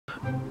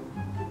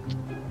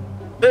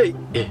Hey,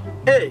 hey,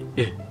 hey,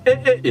 hey,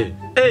 hey, hey,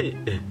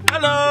 hey.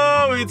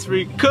 Hello, it's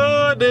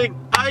recording.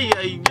 Ay,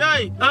 ay,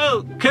 ay.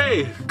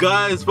 Okay,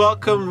 guys,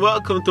 welcome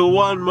to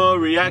one more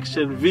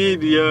reaction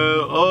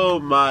video. Oh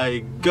my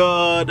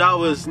god, I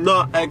was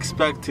not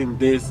expecting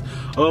this.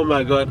 Oh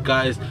my god,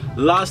 guys,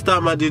 last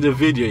time I did a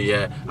video,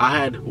 yeah, I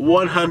had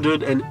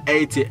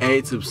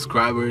 188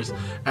 subscribers,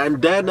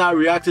 and then I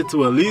reacted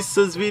to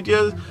Elisa's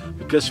videos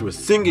because she was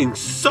singing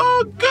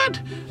so good,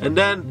 and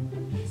then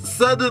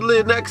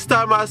suddenly next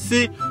time I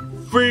see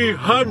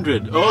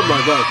 300. Oh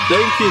my god,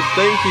 thank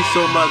you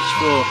so much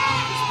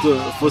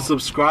for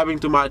subscribing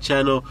to my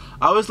channel.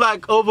 I was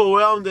like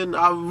overwhelmed, and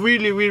I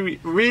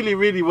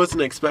really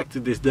wasn't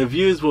expecting this. The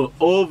views were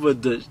over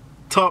the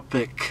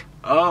topic.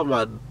 Oh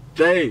my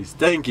days.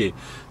 Thank you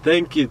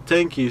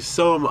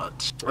so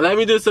much. Let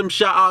me do some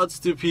shout outs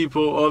to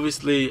people.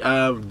 Obviously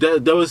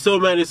there were so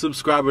many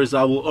subscribers,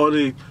 I will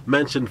only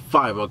mention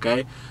 5,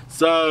 okay?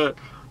 So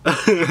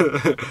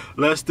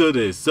let's do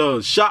this.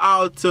 So shout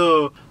out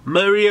to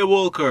Maria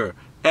Walker,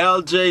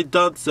 LJ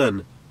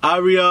Dodson,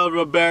 Ariel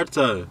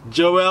Roberta,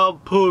 Joel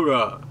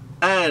Pura,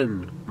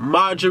 and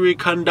Marjorie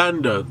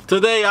Condando.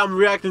 Today I'm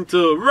reacting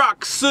to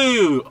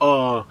Rak-Su,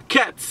 or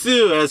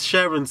Cat-Su as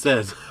Sharon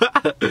says.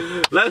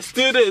 Let's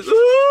do this.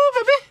 Ooh,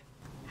 baby.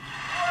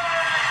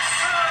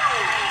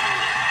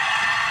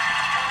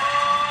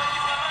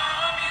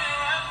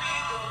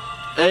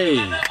 Hey.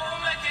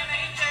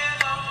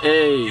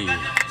 Hey.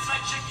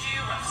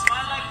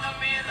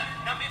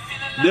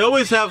 They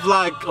always have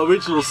like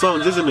original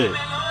songs, isn't it?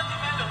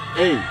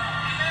 Hey.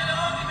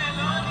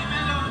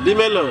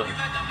 Dimelo.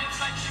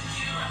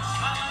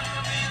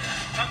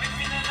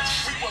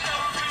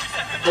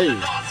 Hey.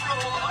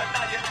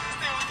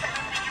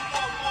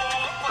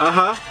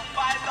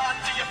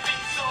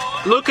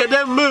 Look at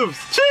them moves.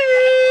 Chee!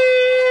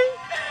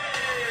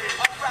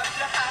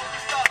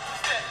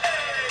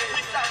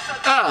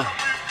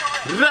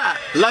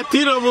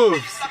 Latino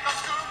moves.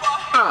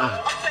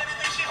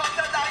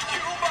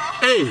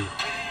 Hey.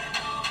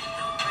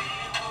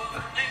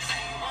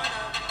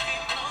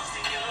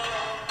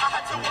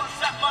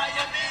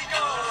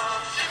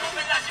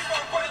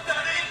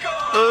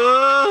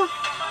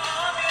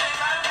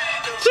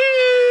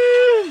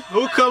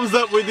 Who comes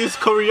up with these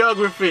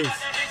choreographies?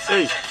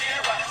 Hey.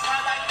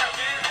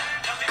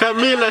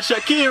 Camila,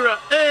 Shakira.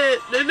 Hey.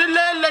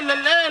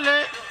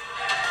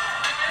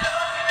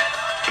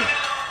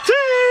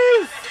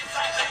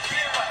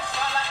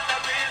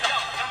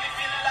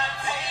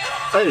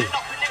 Hey.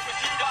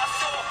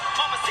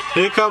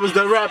 Here comes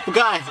the rap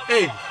guy.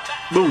 Hey.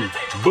 Boom,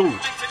 boom.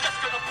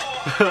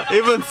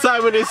 Even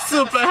Simon is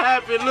super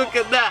happy. Look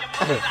at that.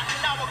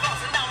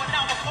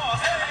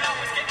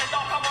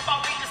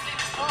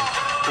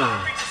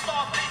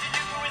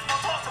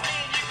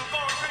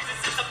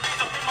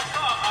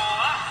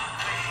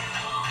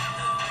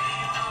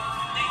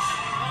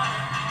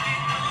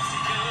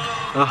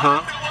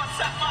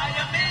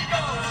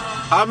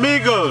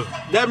 Amigo,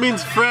 that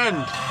means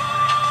friend.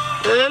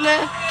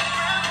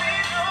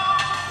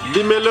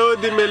 Dimelo,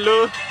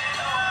 Dimelo.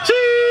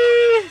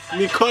 Chee!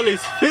 Nicole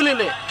is feeling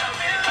it.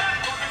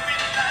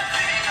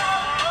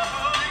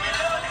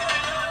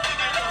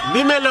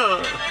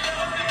 Dimelo.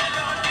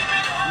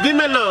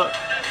 Dimelo.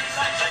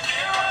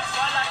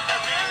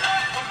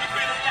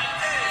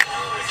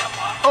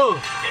 Oh.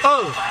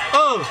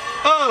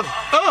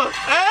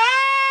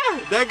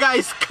 That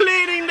guy's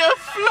cleaning the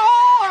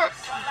floor.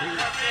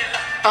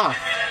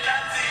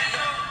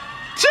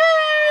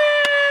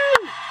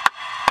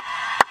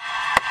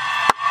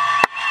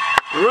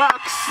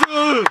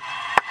 Rak-Su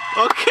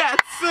or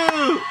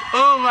Cat-Su.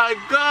 Oh my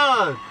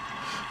god.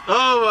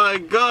 Oh my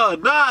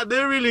god. Nah,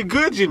 they're really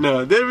good, you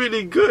know. They're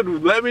really good.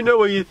 Let me know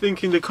what you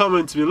think in the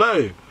comments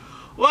below.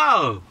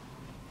 Wow.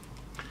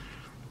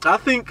 I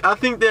think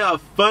they are a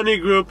funny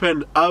group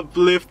and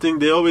uplifting.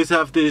 They always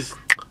have this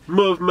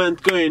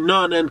movement going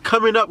on and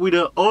coming up with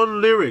their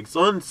own lyrics,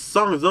 own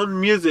songs, own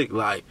music.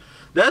 Like,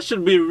 that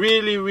should be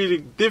really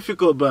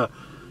difficult, but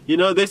you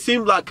know, they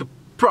seem like a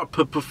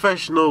proper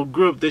professional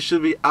group. They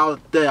should be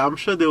out there. I'm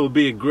sure they will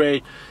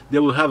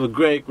have a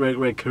great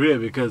career,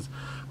 because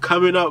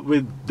coming up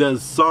with the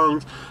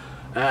songs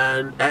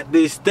and at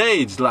this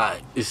stage,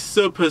 like, it's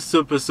super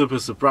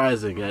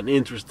surprising and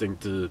interesting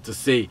to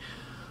see.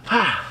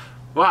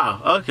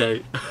 Wow,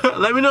 okay.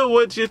 Let me know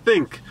what you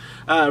think.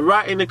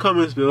 Write in the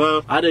comments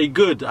below. Are they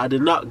good? Are they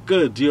not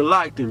good? Do you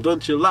like them?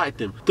 Don't you like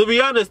them? To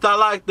be honest, I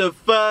like the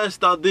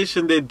first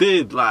audition they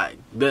did. Like,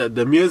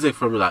 the music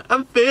from it, like,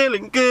 I'm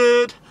feeling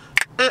good.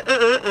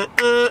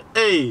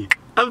 Hey,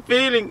 I'm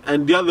feeling.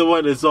 And the other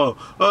one is all,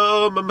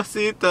 oh,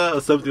 mamacita,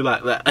 or something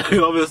like that.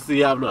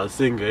 Obviously, I'm not a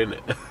singer,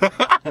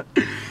 innit?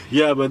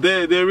 Yeah, but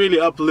they're really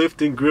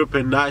uplifting group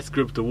and nice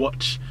group to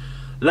watch.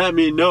 Let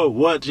me know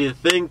what you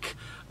think.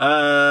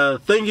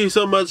 Thank you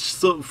so much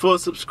for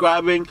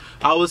subscribing.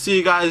 I will see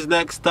you guys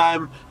next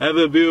time. Have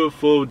a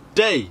beautiful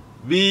day.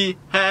 Be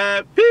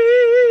happy.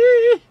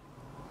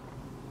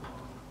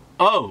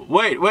 Oh,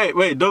 wait,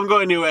 don't go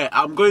anywhere.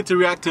 I'm going to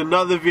react to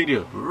another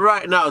video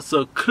right now,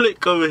 so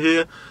click over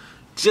here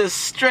just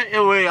straight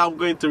away I'm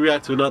going to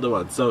react to another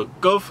one. So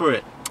go for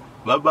it.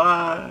 Bye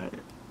bye.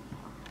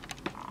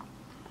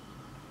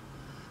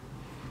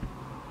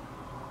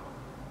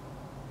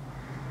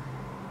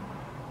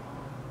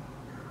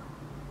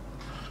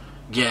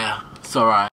 Yeah, it's alright.